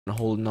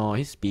Hold no,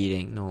 he's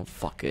speeding. No,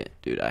 fuck it.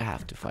 Dude, I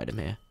have to fight him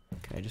here.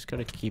 Okay, I just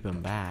gotta keep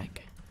him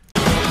back.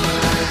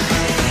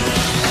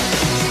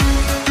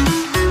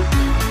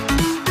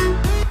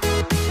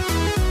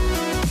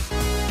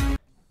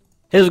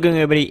 Hey, what's going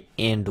on, everybody,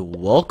 and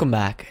welcome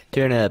back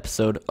to another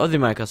episode of the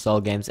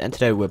Microsoft Games. And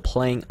today we're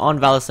playing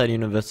on Valleyside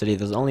University.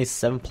 There's only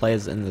 7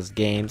 players in this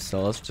game,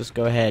 so let's just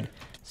go ahead,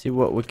 see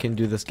what we can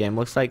do this game.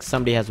 Looks like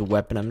somebody has a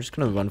weapon. I'm just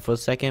gonna run for a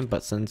second,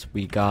 but since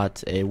we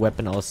got a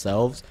weapon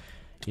ourselves,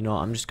 you know,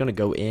 I'm just gonna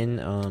go in.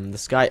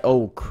 This guy,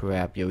 oh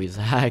crap, yo, he's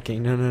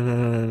hacking.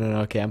 No.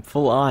 Okay, I'm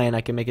full iron.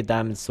 I can make a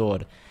diamond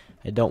sword.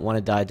 I don't want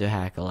to die to a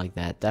hacker like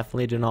that.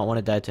 Definitely do not want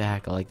to die to a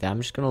hacker like that.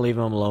 I'm just gonna leave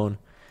him alone.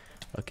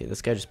 Okay,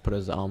 this guy just put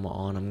his armor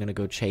on. I'm gonna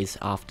go chase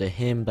after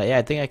him. But yeah,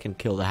 I think I can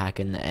kill the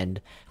hacker in the end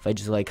if I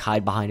just like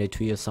hide behind a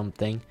tree or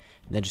something,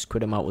 and then just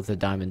quit him out with a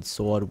diamond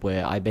sword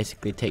where I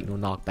basically take no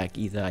knockback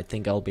either. I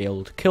think I'll be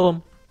able to kill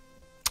him,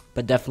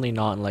 but definitely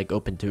not in like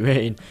open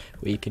terrain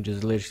where you can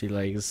just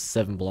literally like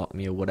 7 block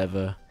me or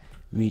whatever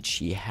reach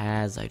he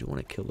has. I do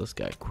want to kill this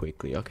guy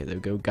quickly. Okay, there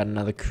we go. Got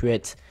another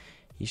crit.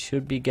 He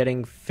should be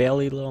getting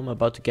fairly low. I'm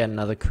about to get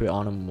another crit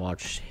on him.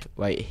 Watch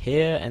right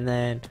here, and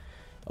then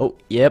oh,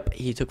 yep,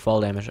 he took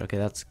fall damage. Okay,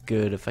 that's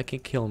good. If I can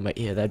kill him right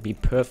here, that'd be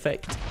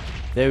perfect.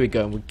 There we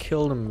go. And we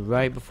killed him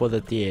right before the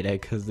theater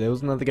because there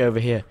was another guy over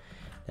here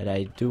that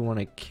I do want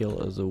to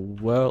kill as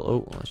well.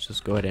 Oh, let's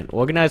just go ahead and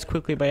organize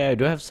quickly. But yeah, I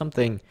do have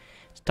something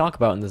to talk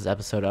about in this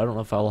episode. I don't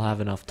know if I will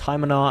have enough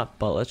time or not,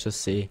 but let's just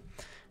see.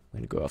 I'm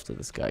going to go after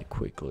this guy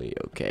quickly.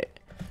 Okay.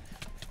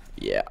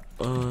 Yeah.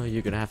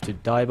 You're going to have to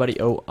die, buddy.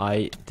 Oh,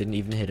 I didn't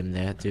even hit him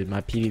there. Dude,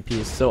 my PvP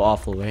is so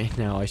awful right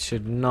now. I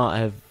should not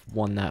have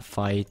won that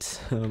fight.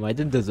 I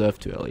didn't deserve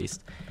to, at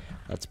least.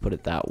 Let's put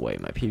it that way.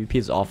 My PvP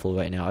is awful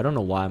right now. I don't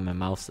know why my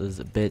mouse is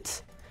a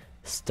bit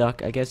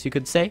stuck, I guess you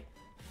could say.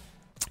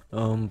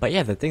 But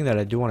yeah, the thing that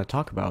I do want to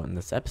talk about in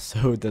this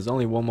episode, there's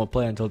only one more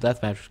player until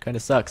deathmatch, which kind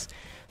of sucks.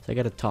 So I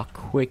gotta talk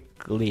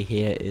quickly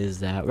here,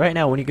 is that right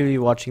now when you're gonna be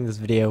watching this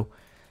video,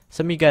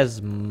 some of you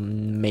guys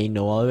may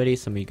know already,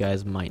 some of you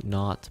guys might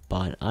not,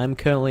 but I'm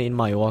currently in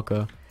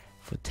Mallorca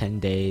for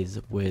 10 days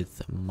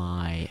with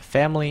my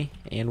family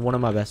and one of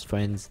my best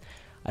friends.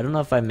 I don't know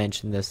if I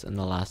mentioned this in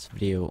the last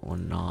video or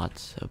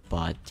not,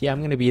 but yeah,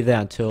 I'm gonna be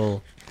there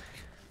until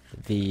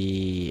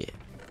the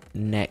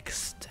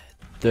next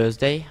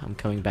Thursday. I'm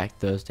coming back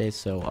Thursday,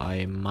 so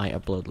I might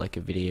upload like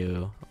a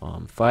video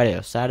on Friday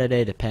or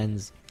Saturday,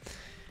 depends.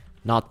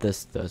 Not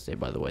this Thursday,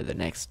 by the way, the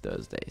next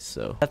Thursday.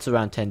 So that's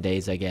around 10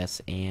 days, I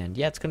guess. And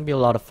yeah, it's gonna be a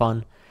lot of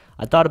fun.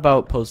 I thought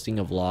about posting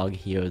a vlog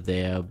here or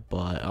there,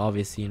 but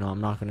obviously, you know,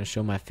 I'm not gonna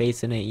show my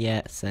face in it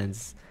yet,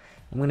 since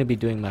I'm gonna be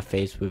doing my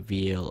face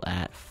reveal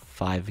at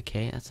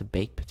 5K. That's a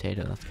baked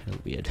potato. That's kind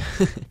of weird.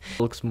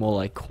 Looks more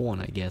like corn,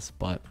 I guess.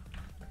 But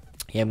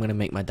yeah, I'm gonna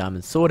make my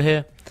diamond sword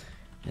here.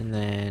 And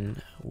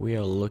then we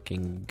are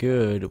looking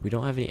good. We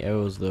don't have any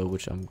arrows though,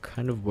 which I'm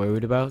kind of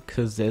worried about,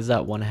 because there's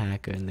that one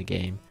hacker in the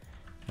game.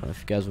 I don't know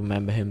if you guys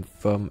remember him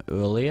from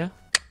earlier.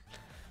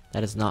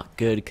 That is not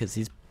good, because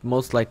he's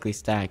most likely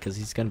stacked, because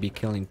he's going to be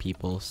killing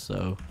people.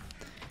 So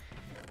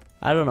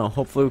I don't know,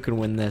 hopefully we can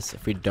win this.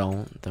 If we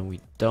don't, then we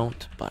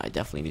don't. But I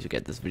definitely need to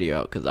get this video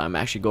out, because I'm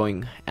actually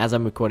going, as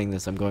I'm recording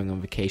this, I'm going on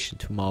vacation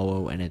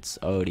tomorrow, and it's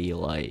already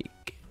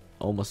like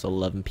almost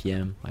 11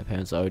 PM. My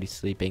parents are already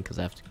sleeping because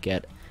I have to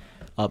get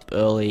up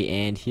early.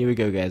 And here we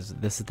go, guys.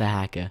 This is the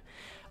hacker.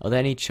 Are there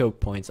any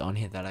choke points on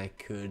here that I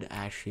could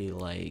actually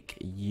like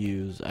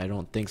use? I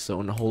don't think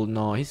so.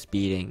 No, he's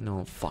speeding.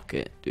 No, fuck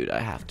it, dude, I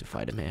have to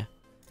fight him here.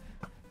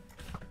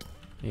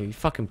 He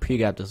fucking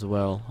pre-gapped as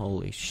well.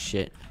 Holy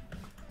shit.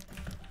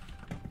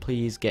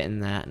 Please get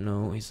in that.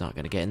 No, he's not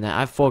gonna get in that.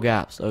 I have 4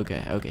 gaps.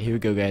 Okay, here we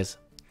go, guys.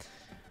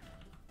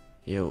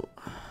 Yo,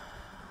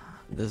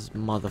 this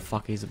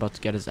motherfucker, he's about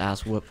to get his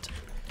ass whooped.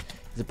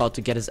 He's about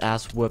to get his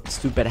ass whooped.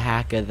 Stupid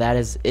hacker. That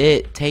is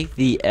it. Take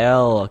the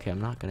L. Okay,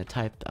 I'm not gonna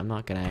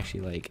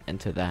actually like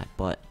enter that,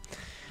 but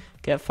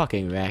get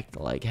fucking wrecked.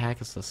 Like,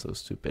 hackers are so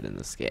stupid in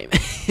this game.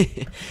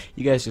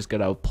 You guys just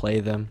gotta outplay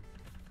them.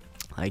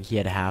 Like, he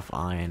had half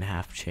iron,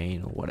 half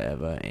chain, or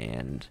whatever,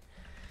 and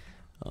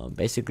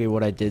basically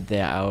what I did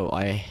there,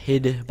 I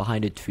hid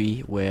behind a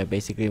tree where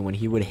basically when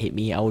he would hit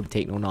me, I would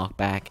take no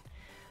knockback,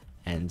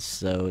 and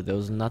so there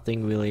was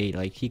nothing really,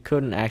 like, he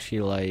couldn't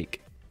actually like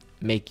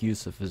make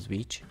use of his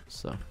reach.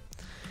 So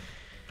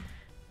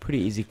pretty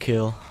easy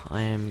kill. I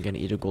am gonna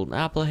eat a golden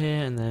apple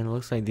here, and then it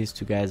looks like these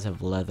 2 guys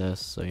have leather,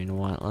 so you know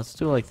what, let's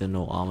do like the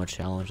no armor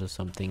challenge or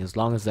something. As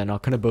long as they're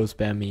not gonna bow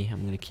spam me,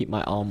 I'm gonna keep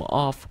my armor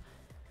off.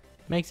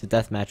 Makes the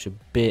deathmatch a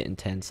bit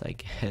intense, I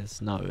guess.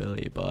 Not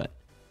really, but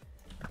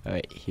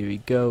alright, here we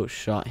go.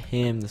 Shot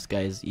him. This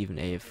guy is even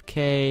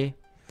AFK.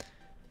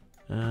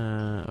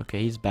 Okay,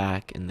 he's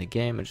back in the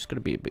game. I'm just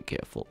gonna be a bit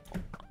careful.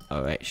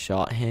 Alright,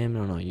 shot him.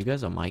 No, you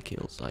guys are my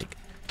kills. Like,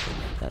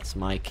 that's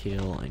my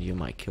kill, and you're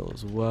my kill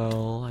as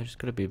well. I just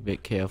gotta be a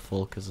bit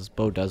careful, because this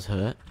bow does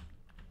hurt.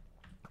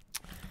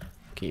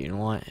 Okay, you know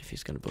what? If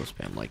he's gonna bow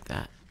spam like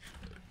that.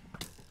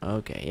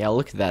 Okay, yeah,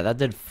 look at that. That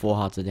did 4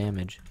 hearts of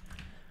damage.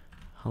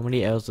 How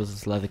many arrows does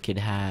this leather kid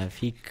have?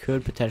 He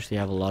could potentially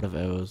have a lot of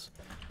arrows.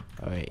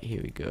 Alright,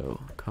 here we go.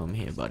 Come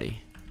here,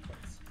 buddy.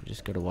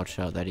 Just gotta watch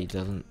out that he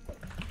doesn't...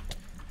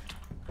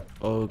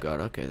 Oh god,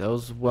 okay, that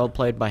was well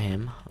played by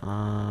him.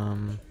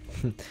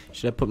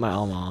 Should I put my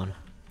armor on?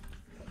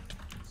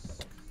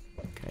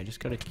 Okay, I just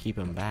gotta keep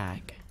him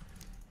back.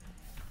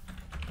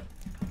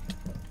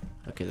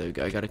 Okay, there we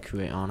go, I got a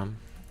Q8 on him.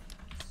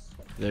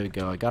 There we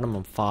go, I got him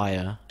on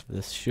fire.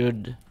 This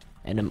should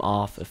end him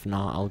off. If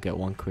not, I'll get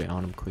one Q8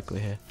 on him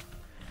quickly here.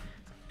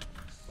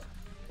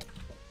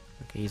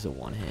 Okay, he's a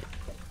one hit.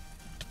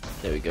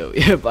 There we go.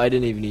 Yep, I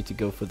didn't even need to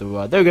go for the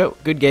rod. There we go.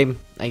 Good game.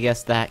 I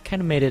guess that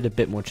kind of made it a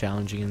bit more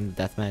challenging in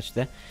the deathmatch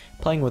there.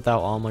 Playing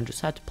without armor,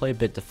 just had to play a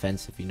bit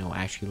defensive, you know,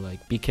 actually,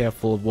 like, be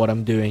careful of what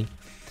I'm doing.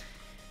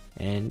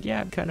 And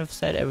yeah, I've kind of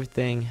said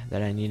everything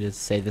that I needed to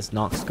say. This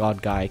Nox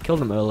God guy, I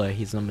killed him earlier.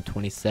 He's number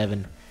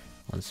 27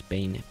 on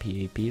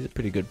SpainPVP. He's a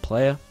pretty good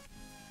player.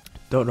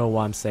 Don't know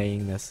why I'm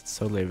saying this, it's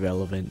totally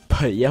irrelevant.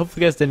 But yeah, hope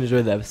you guys did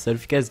enjoy the episode.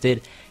 If you guys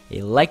did,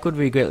 a like would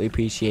be greatly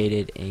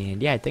appreciated.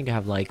 And yeah, I think I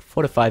have like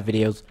 4 to 5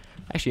 videos.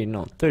 Actually,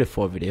 no,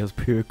 34 videos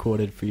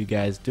pre-recorded for you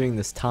guys during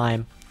this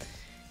time.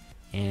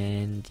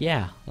 And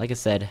yeah, like I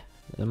said,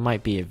 there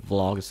might be a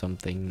vlog or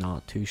something,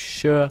 not too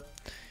sure.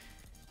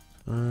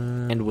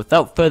 And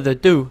without further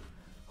ado,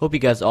 hope you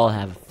guys all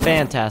have a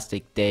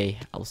fantastic day.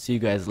 I'll see you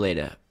guys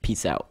later.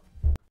 Peace out.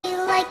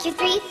 Like you're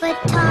 3 foot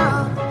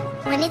tall,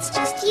 when it's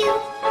just you,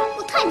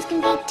 well, times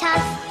can be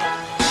tough.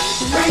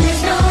 When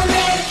there's no